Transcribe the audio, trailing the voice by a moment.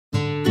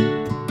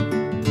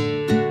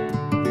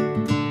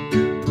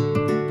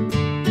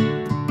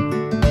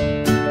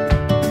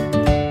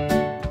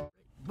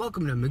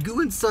welcome to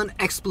Magoo and Son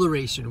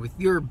Exploration with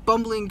your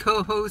bumbling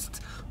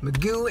co-hosts,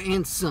 Magoo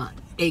and Son,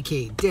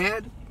 aka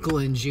Dad,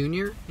 Glenn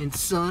Jr., and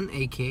Son,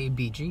 aka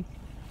BG.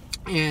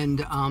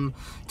 And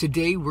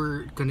today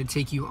we're going to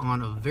take you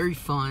on a very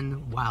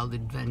fun, wild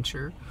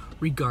adventure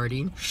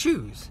regarding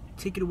shoes.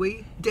 Take it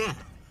away, Dad.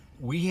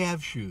 We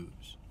have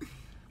shoes.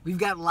 We've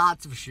got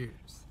lots of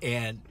shoes.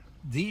 And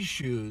these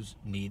shoes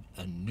need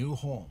a new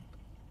home.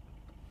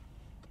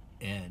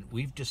 And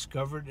we've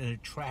discovered an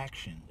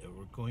attraction that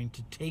we're going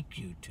to take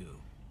you to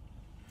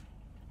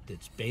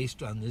that's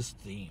based on this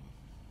theme.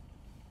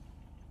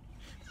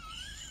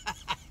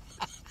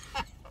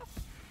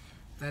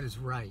 That is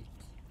right.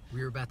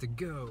 We're about to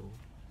go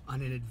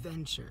on an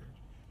adventure.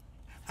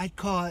 I'd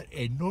call it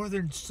a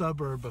northern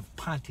suburb of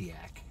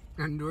Pontiac.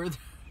 A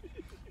northern,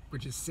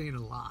 which is saying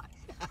a lot.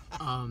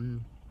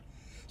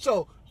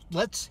 So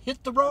let's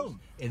hit the road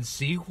and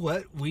see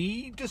what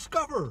we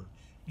discover.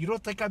 You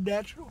don't think I'm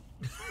natural?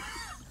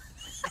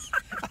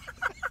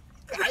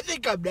 I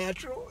think I'm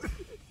natural.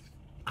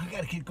 I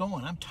gotta get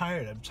going. I'm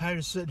tired. I'm tired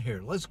of sitting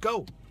here. Let's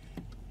go.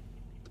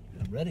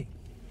 I'm ready.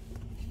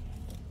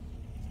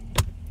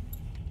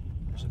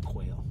 There's a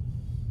quail.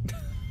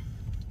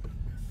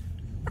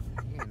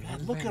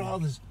 God, look at all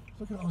this.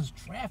 Look at all this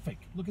traffic.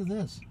 Look at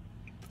this.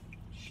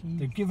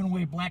 They're giving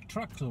away black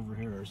trucks over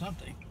here or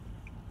something.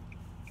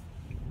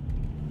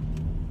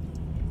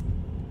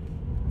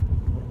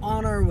 We're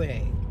on our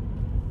way.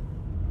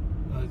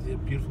 It's a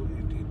beautiful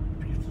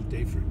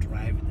day for a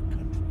drive in the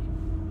country.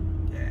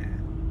 Yeah.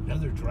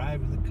 Another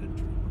drive in the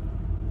country.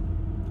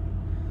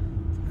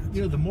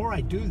 You know, the more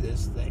I do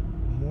this, the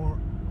more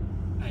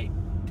I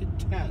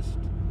detest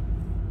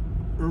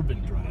urban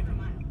driving.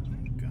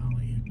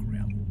 Golly, a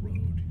gravel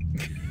road.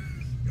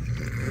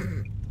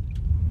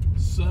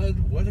 Son,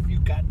 what have you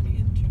gotten me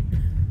into?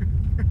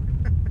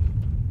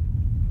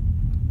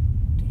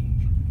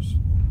 Dangerous.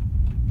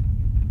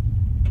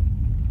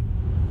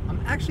 I'm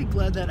actually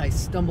glad that I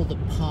stumbled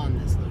upon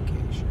this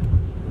location.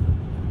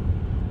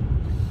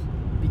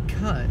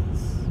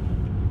 Because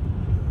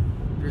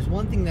there's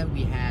one thing that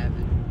we have,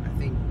 and I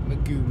think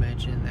Magoo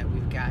mentioned that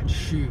we've got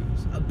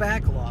shoes, a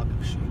backlog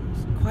of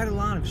shoes, quite a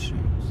lot of shoes.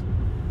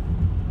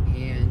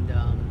 And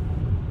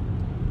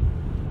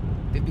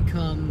they've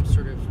become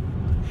sort of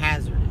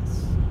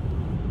hazardous.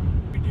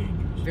 Very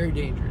dangerous. Very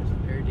dangerous,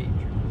 very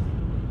dangerous.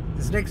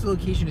 This next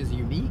location is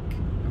unique.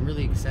 I'm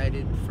really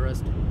excited for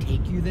us to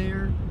take you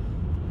there.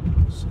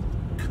 So,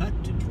 cut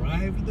to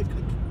drive in the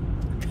country.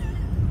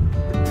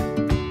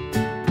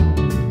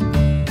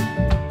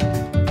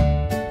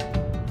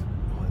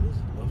 Oh, this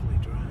is a lovely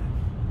drive.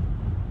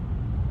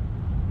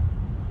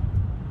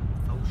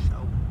 Oh,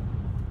 show.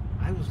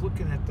 I was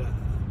looking at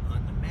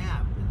on the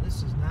map, and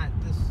this is not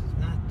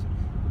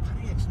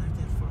Pontiac's not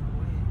that far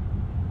away.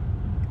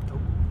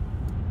 Nope.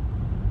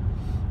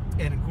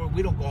 And of course,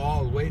 we don't go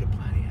all the way to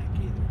Pontiac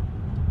either.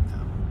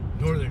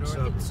 No. Northern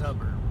suburbs.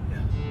 suburb.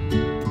 Yeah.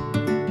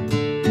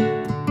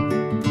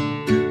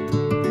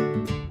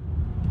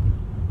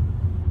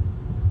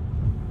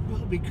 Well,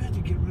 it'd be good to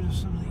get rid of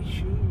some of these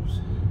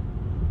shoes.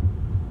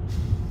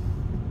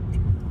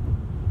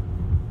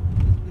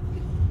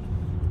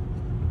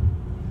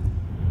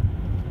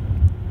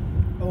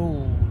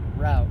 Oh,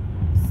 Route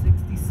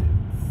 66.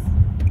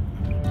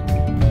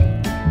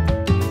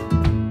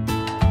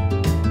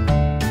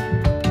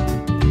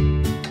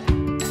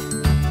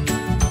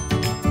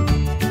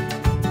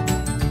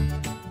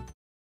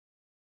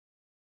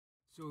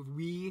 So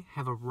we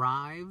have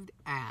arrived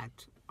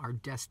at our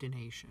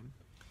destination.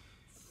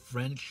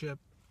 Friendship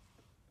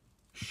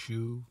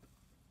Shoe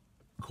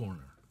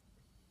Corner.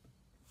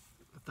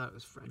 I thought it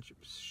was Friendship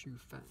Shoe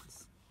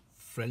Fence.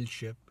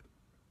 Friendship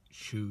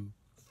Shoe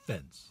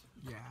Fence.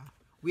 Yeah.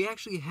 We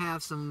actually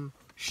have some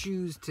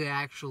shoes to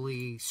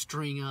actually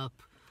string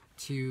up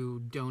to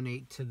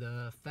donate to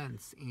the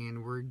fence,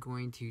 and we're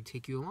going to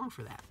take you along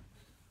for that.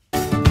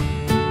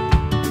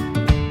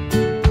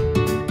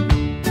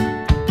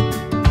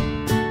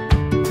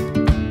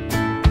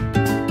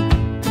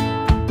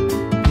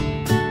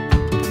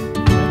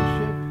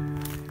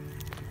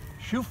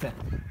 Shoe Fence.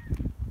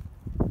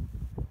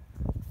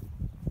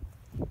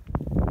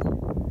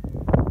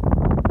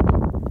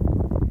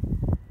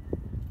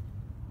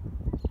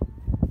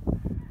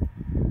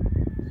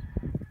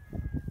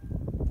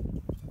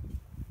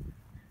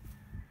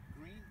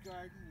 Green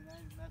Garden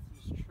United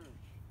Methodist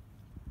Church.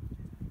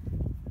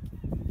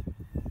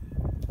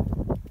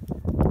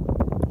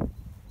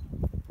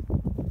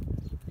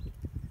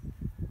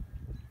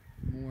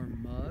 More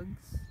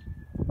mugs.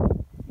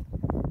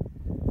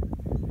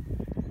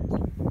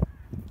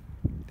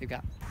 They've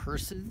got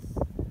purses.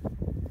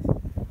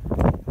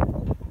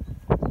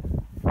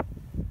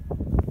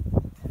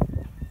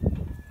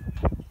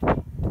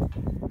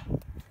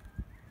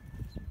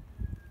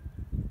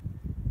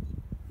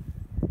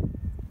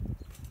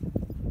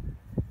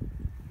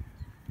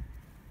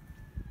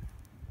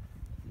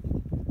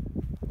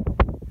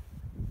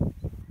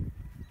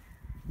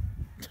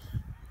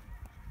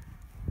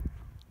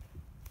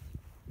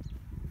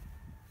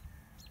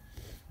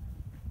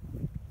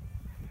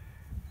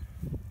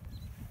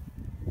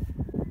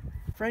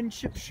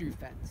 Friendship shoe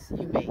fence.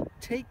 You may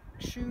take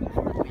shoes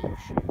or leave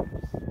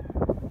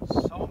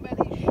shoes. So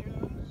many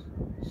shoes,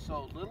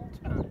 so little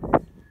time.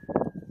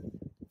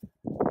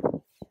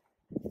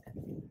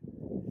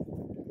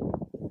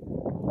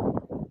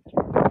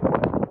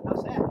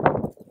 How's that?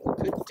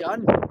 Good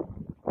done.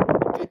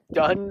 Good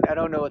done. I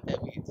don't know what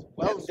that means.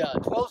 Well That's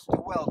done. Close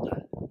to well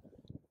done.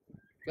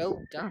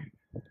 Well done.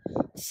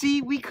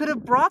 See, we could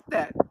have brought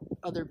that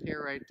other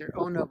pair right there.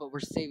 Oh no, but we're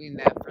saving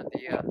that for the.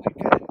 We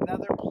got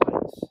another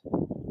place.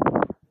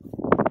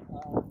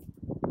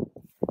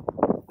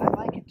 I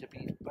like it to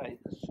be by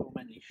so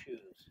many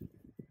shoes.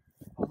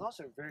 Oh, those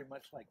are very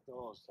much like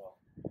those, though.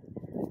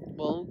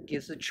 Well,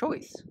 gives a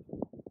choice.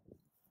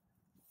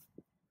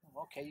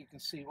 Okay, you can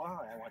see,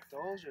 wow, I want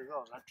those or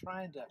those. I'm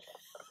trying to.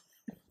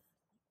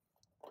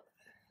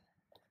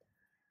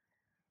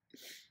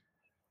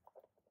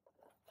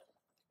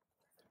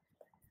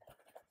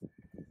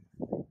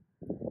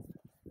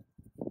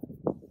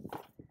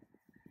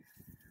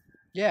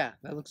 Yeah,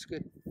 that looks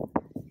good.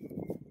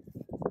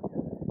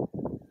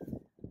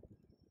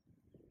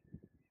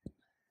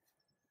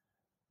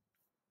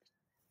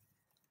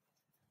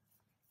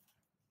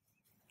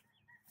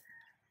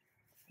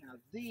 Now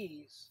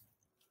these,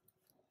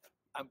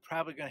 I'm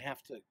probably going to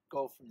have to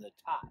go from the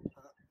top.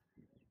 Huh?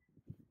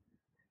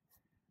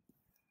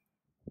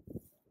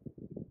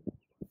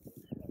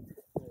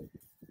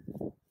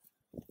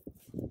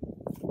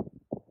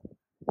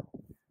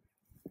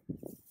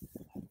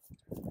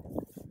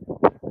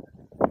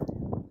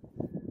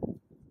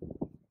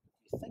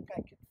 Do you think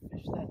I could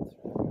fish that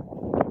through?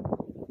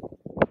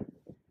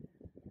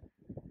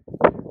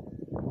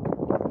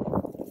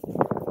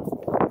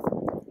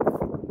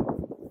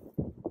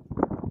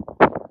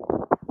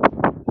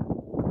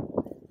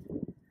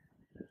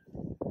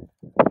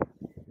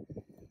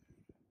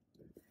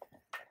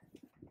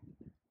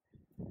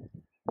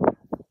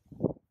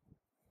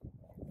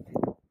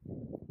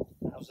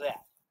 How's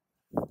that?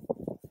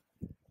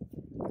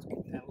 Let's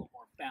get that a little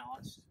more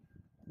balanced.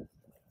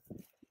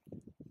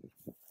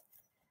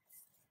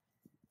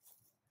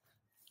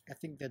 I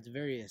think that's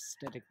very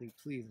aesthetically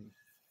pleasing.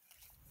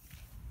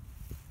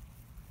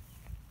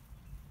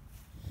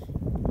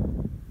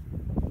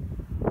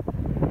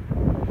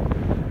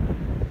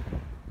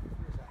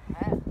 Here's a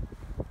hat.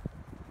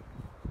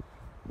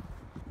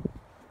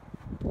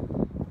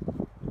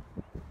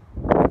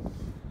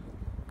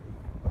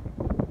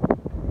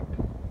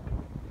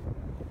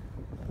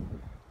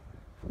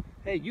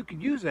 Hey, you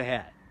could use a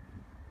hat.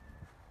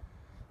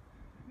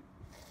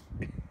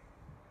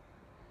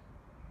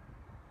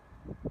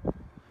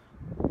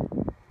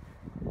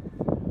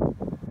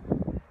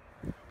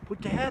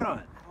 Put the hat on.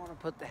 I don't want to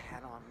put the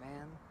hat on,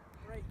 man.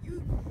 Right,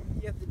 you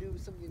have to do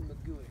something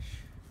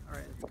Magoo-ish. All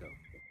right, let's go.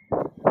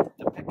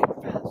 The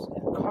picket fence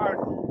and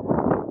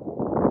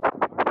cardinal.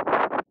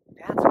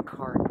 That's a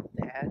cardinal,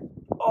 Dad.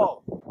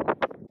 Oh.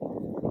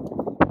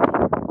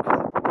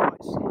 Now I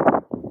see it.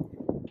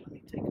 Let me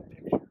take a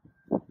picture.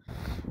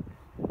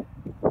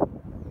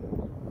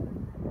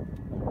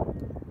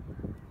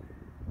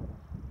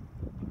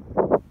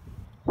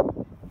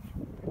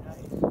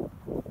 Nice.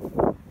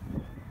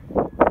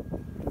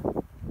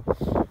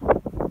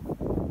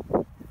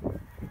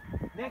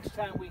 Next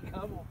time we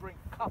come, we'll bring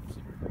cups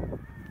in.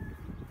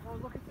 Oh,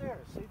 look at there.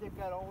 See, they've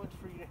got Owens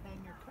for you to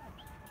hang your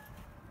cups.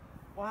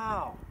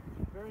 Wow.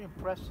 Very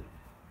impressive.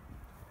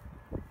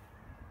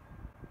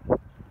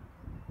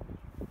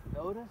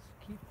 Notice,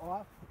 keep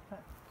off the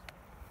fence.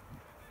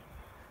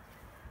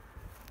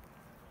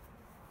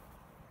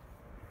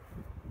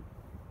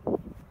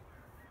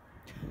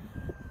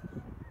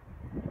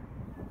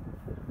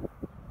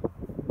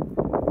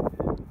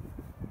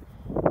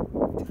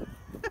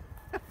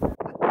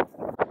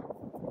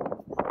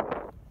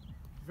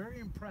 Very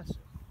impressive.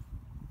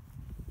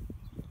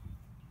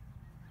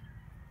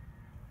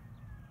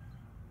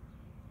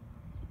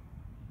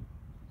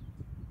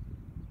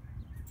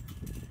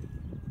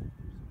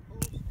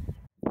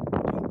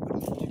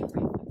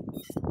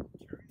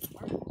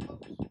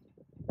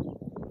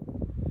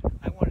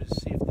 I wanted to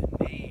see if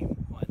the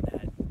name on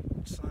that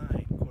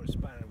sign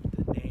corresponded with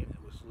the name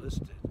that was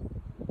listed.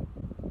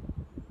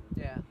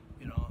 Yeah.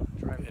 You know,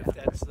 if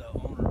that's the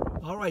owner.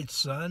 All right,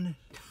 son.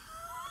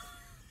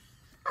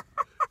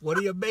 What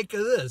do you make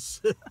of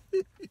this?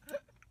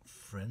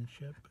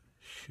 Friendship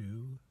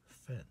shoe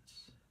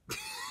fence.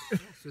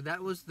 So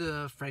that was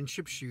the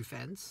friendship shoe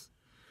fence.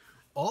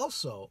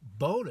 Also,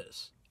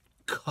 bonus,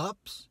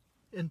 cups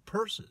and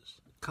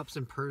purses. Cups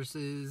and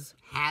purses,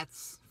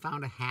 hats.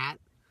 Found a hat.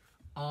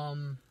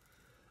 And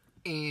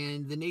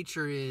the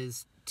nature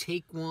is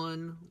take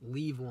one,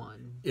 leave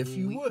one. If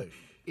you wish.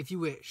 If you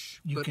wish.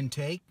 You can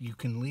take, you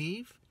can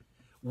leave.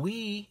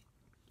 We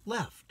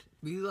left.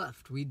 We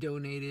left. We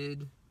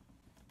donated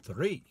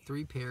Three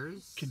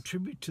pairs.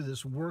 contribute to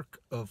this work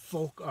of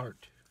folk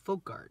art.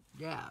 Folk art,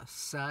 yeah.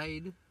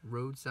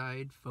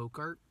 Roadside folk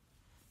art.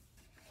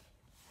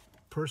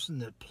 Person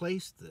that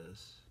placed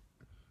this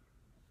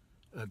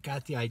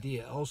got the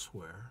idea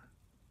elsewhere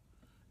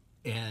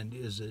and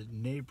is a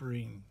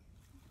neighboring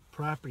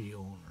property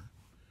owner.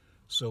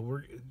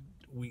 So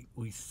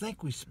we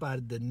think we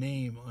spotted the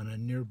name on a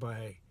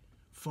nearby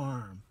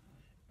farm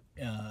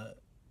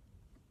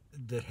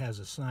that has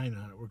a sign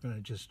on it. We're going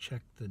to just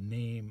check the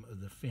name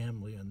of the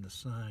family on the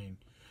sign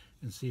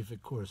and see if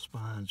it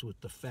corresponds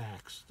with the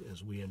facts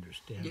as we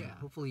understand Yeah, it.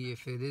 hopefully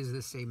if it is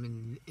the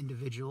same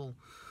individual.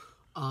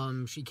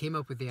 She came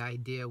up with the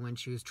idea when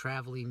she was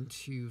traveling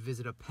to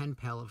visit a pen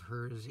pal of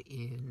hers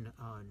in,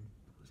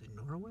 was it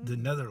Norway? The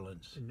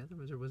Netherlands. The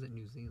Netherlands, or was it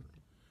New Zealand?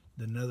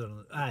 The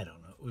Netherlands. I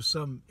don't know. It was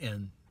some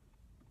in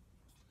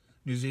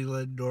New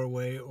Zealand,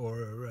 Norway,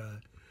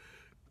 or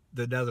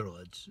the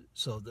Netherlands.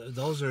 So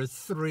those are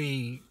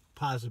three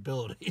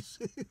possibilities.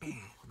 Man,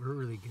 we're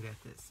really good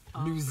at this.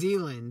 New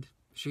Zealand.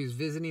 She was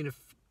visiting a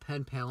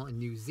pen pal in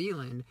New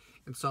Zealand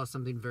and saw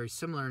something very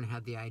similar and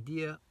had the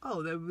idea,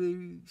 oh, that would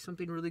be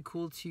something really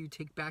cool to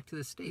take back to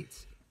the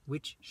States,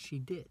 which she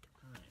did.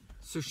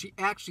 So she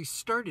actually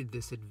started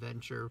this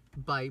adventure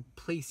by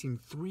placing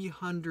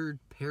 300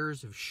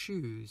 pairs of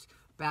shoes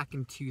back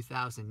in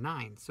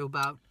 2009, so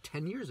about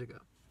 10 years ago.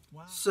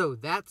 Wow. So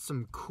that's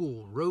some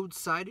cool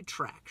roadside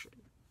attraction.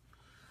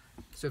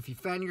 So if you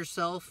find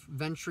yourself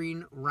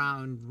venturing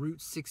around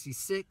Route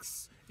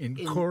 66 in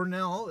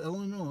Cornell,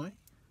 Illinois,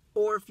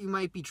 or if you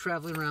might be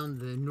traveling around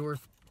the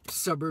north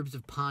suburbs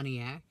of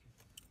Pontiac,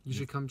 you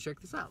should come check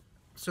this out.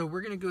 So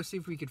we're going to go see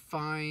if we could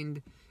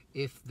find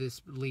if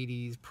this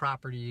lady's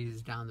property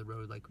is down the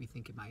road like we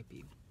think it might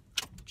be.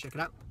 Check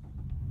it out.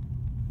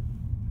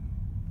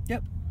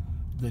 Yep.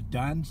 The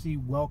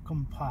Donzie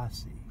Welcome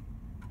Posse.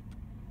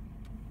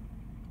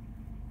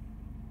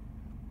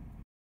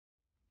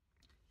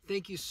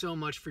 Thank you so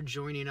much for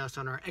joining us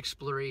on our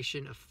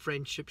exploration of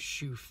Friendship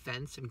Shoe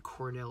Fence in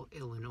Cornell,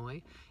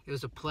 Illinois. It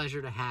was a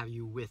pleasure to have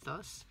you with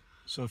us.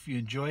 So if you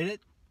enjoyed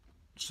it,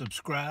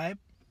 subscribe.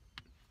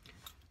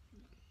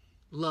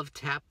 Love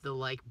tap the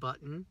like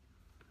button.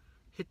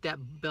 Hit that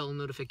bell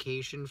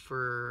notification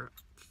for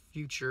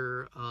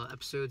future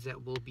episodes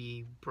that we'll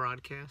be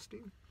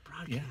broadcasting.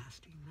 Not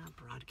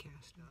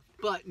broadcasting.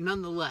 But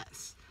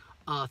nonetheless,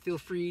 feel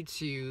free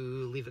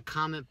to leave a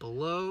comment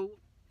below.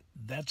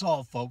 That's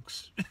all,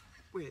 folks.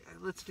 Wait,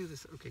 let's do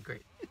this. Okay,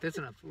 great. That's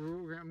enough.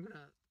 I'm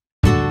gonna.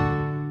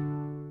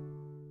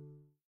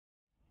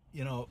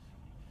 You know,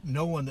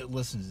 no one that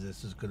listens to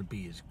this is going to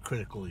be as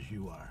critical as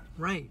you are.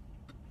 Right.